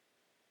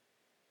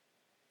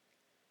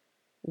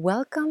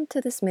Welcome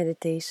to this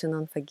meditation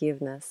on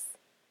forgiveness.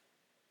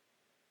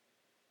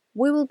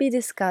 We will be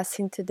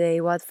discussing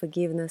today what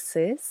forgiveness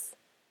is,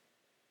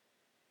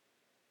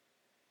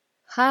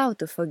 how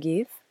to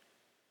forgive,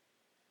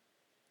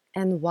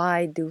 and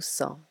why do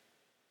so.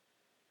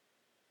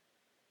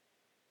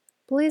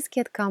 Please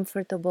get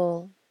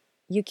comfortable.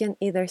 You can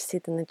either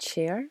sit in a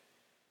chair,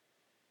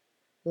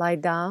 lie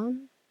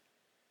down,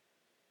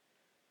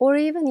 or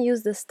even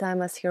use this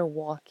time as your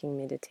walking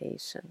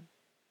meditation.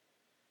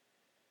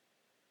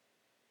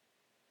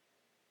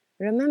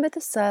 Remember to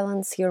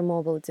silence your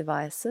mobile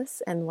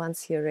devices, and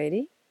once you're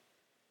ready,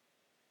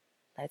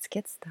 let's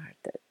get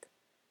started.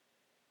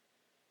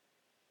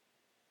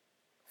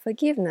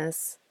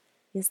 Forgiveness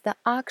is the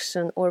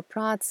action or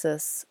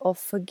process of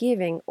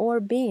forgiving or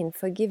being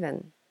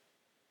forgiven.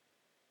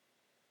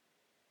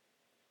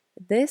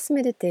 This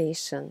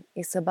meditation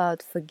is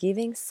about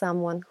forgiving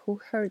someone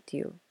who hurt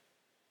you.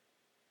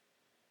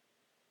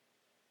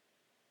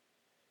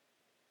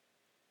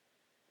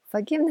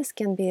 Forgiveness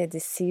can be a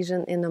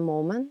decision in a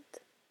moment,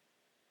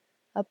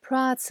 a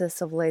process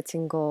of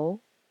letting go,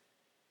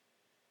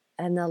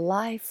 and a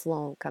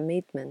lifelong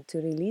commitment to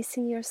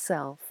releasing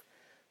yourself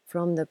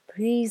from the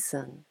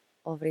prison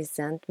of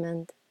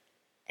resentment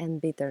and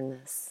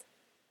bitterness.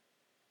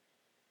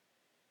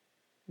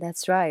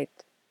 That's right.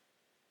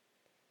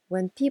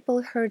 When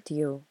people hurt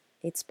you,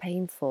 it's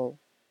painful.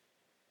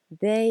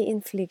 They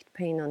inflict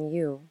pain on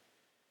you.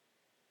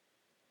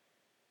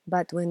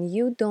 But when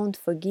you don't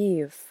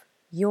forgive,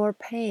 your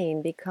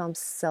pain becomes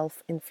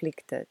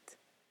self-inflicted.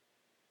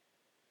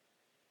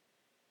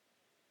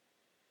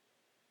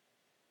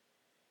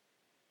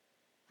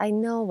 I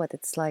know what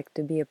it's like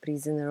to be a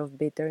prisoner of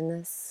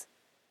bitterness,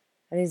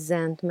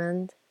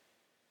 resentment,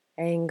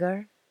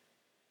 anger,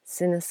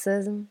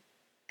 cynicism,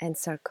 and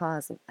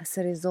sarcasm as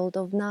a result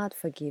of not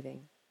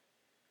forgiving.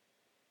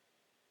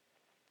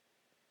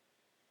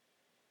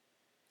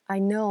 I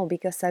know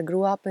because I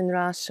grew up in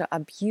Russia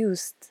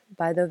abused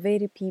by the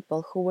very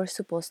people who were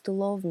supposed to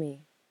love me.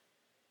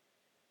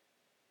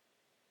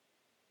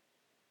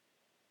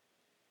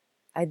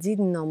 I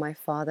didn't know my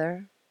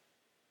father.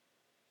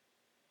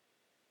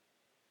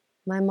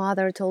 My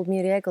mother told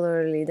me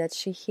regularly that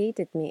she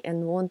hated me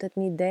and wanted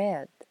me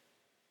dead.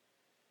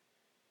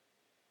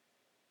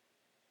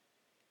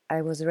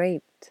 I was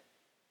raped.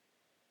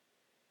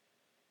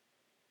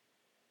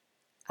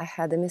 I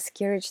had a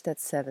miscarriage at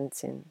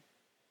 17.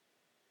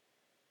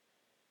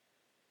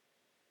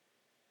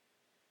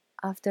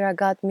 After I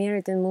got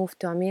married and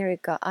moved to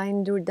America, I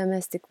endured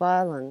domestic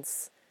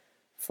violence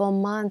for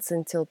months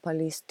until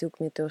police took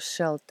me to a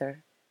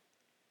shelter.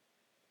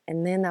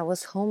 And then I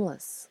was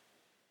homeless.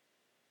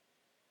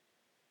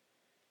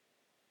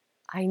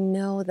 I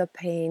know the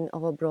pain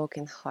of a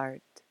broken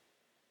heart.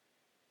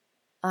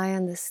 I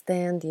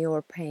understand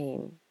your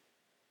pain.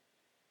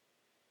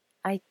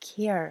 I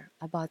care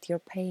about your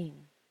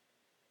pain.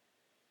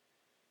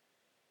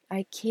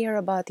 I care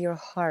about your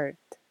heart.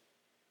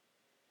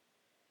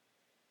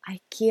 I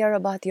care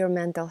about your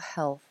mental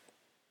health.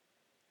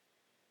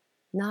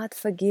 Not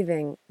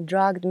forgiving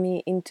dragged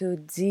me into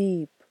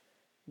deep,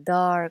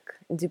 dark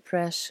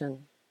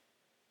depression.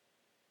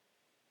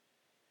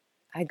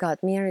 I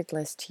got married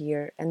last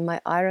year, and my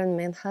Iron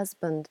Man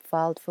husband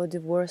filed for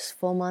divorce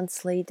 4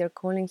 months later,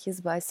 calling his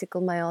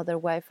bicycle my other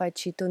wife I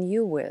cheat on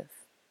you with.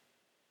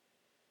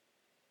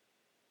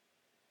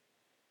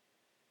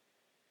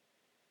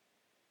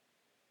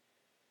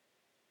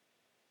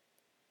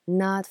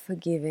 Not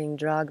forgiving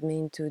dragged me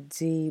into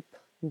deep,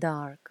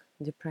 dark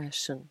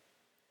depression.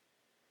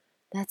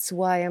 That's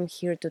why I'm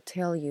here to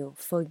tell you,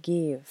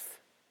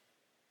 forgive.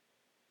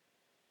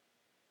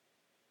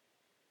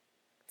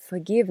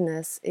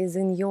 Forgiveness is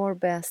in your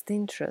best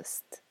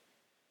interest.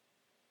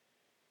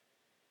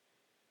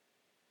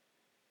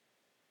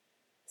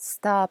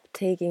 Stop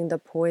taking the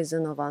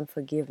poison of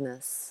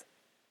unforgiveness.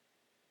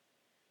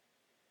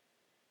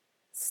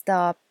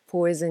 Stop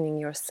poisoning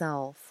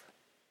yourself.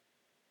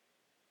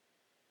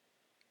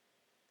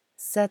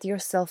 Set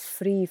yourself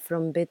free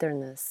from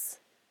bitterness.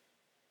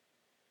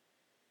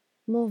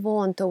 Move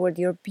on toward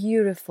your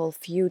beautiful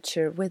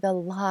future with a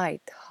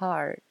light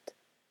heart.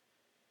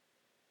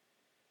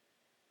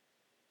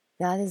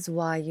 That is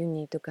why you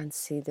need to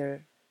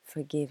consider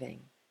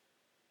forgiving.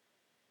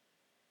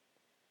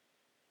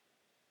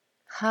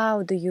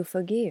 How do you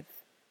forgive?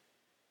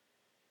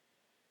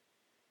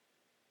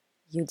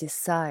 You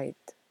decide.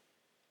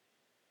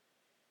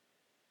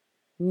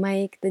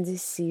 Make the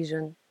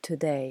decision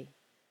today.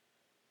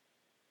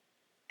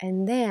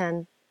 And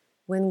then,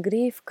 when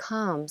grief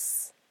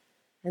comes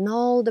and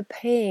all the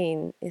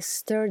pain is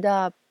stirred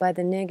up by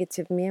the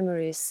negative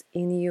memories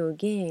in you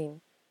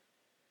again,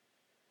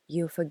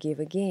 you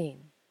forgive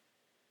again.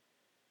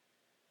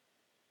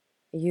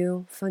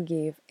 You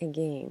forgive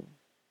again.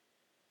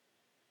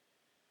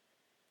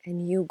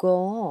 And you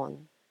go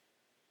on.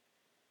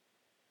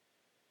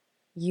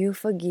 You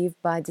forgive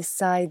by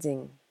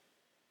deciding.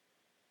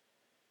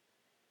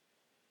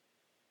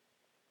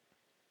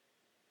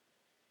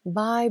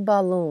 Buy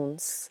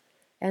balloons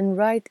and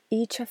write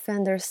each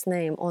offender's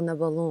name on a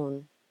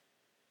balloon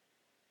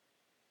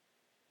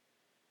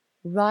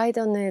Write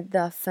on it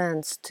the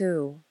offense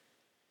too,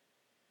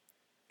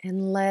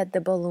 and let the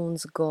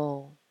balloons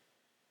go,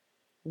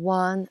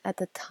 one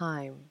at a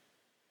time.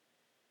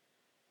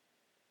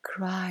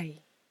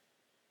 Cry,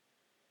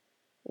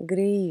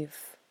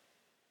 grieve,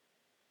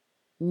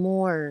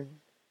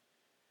 mourn,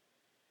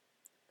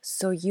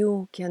 so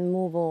you can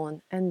move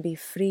on and be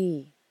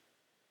free.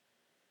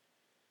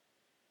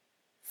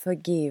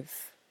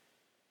 Forgive.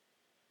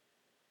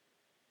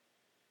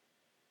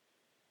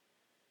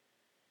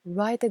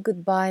 Write a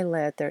goodbye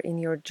letter in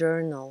your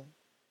journal.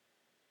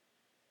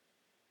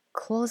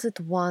 Close it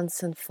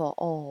once and for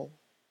all.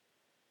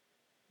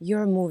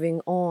 You're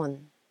moving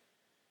on.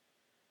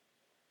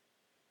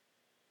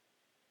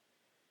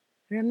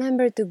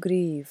 Remember to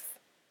grieve.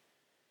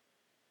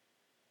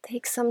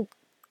 Take some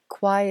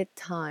quiet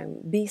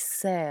time. Be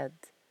sad.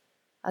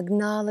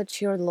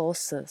 Acknowledge your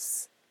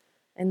losses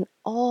and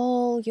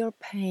all your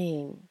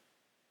pain.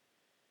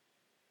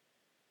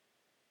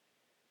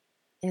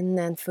 And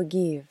then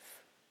forgive.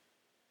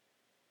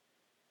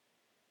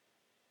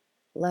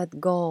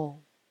 Let go.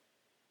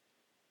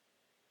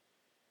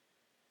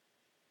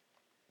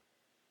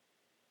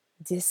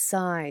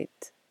 Decide.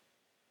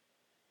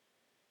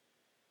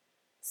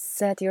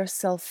 Set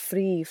yourself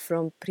free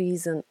from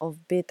prison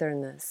of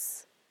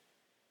bitterness.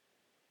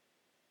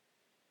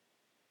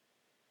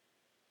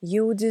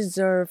 You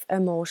deserve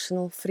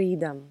emotional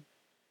freedom.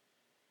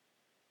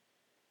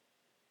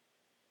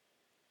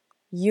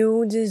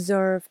 You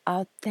deserve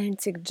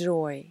authentic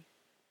joy.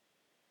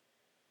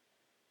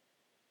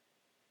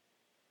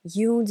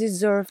 You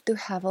deserve to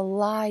have a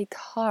light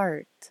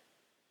heart.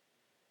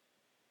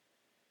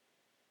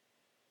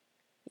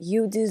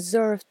 You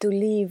deserve to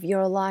live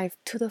your life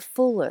to the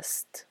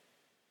fullest.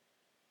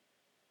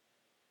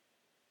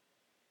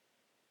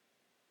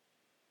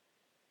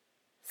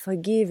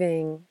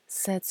 Forgiving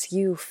sets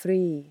you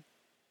free.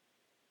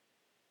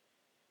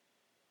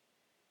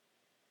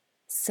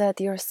 Set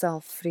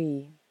yourself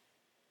free.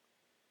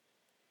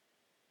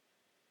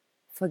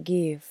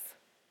 Forgive.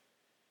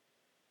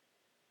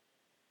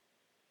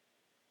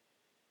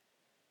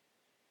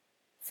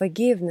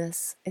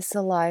 Forgiveness is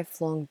a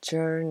lifelong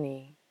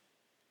journey.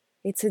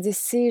 It's a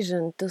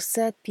decision to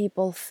set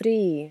people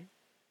free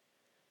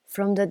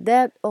from the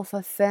debt of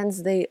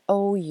offense they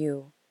owe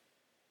you,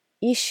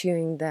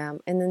 issuing them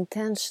an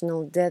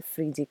intentional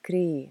debt-free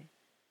decree.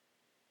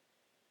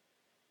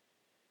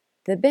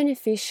 The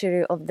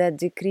beneficiary of that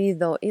decree,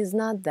 though, is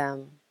not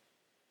them.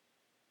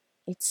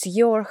 It's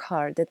your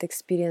heart that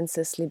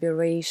experiences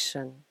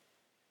liberation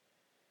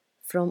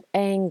from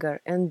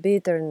anger and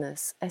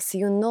bitterness as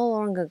you no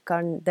longer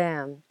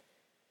condemn.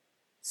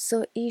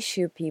 So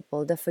issue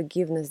people the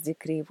forgiveness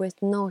decree with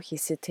no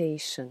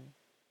hesitation.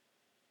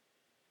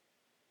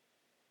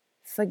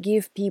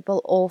 Forgive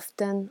people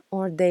often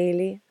or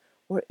daily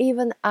or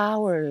even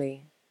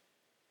hourly.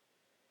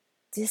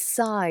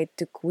 Decide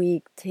to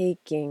quit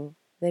taking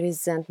the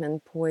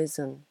resentment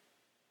poison.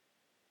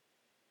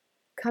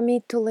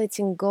 Commit to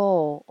letting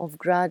go of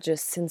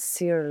grudges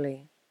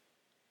sincerely.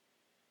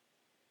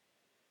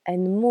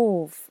 And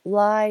move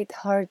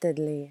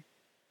light-heartedly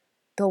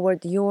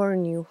toward your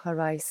new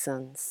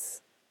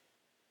horizons.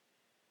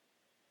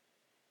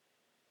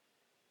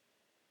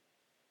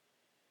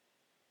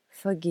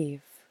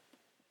 Forgive.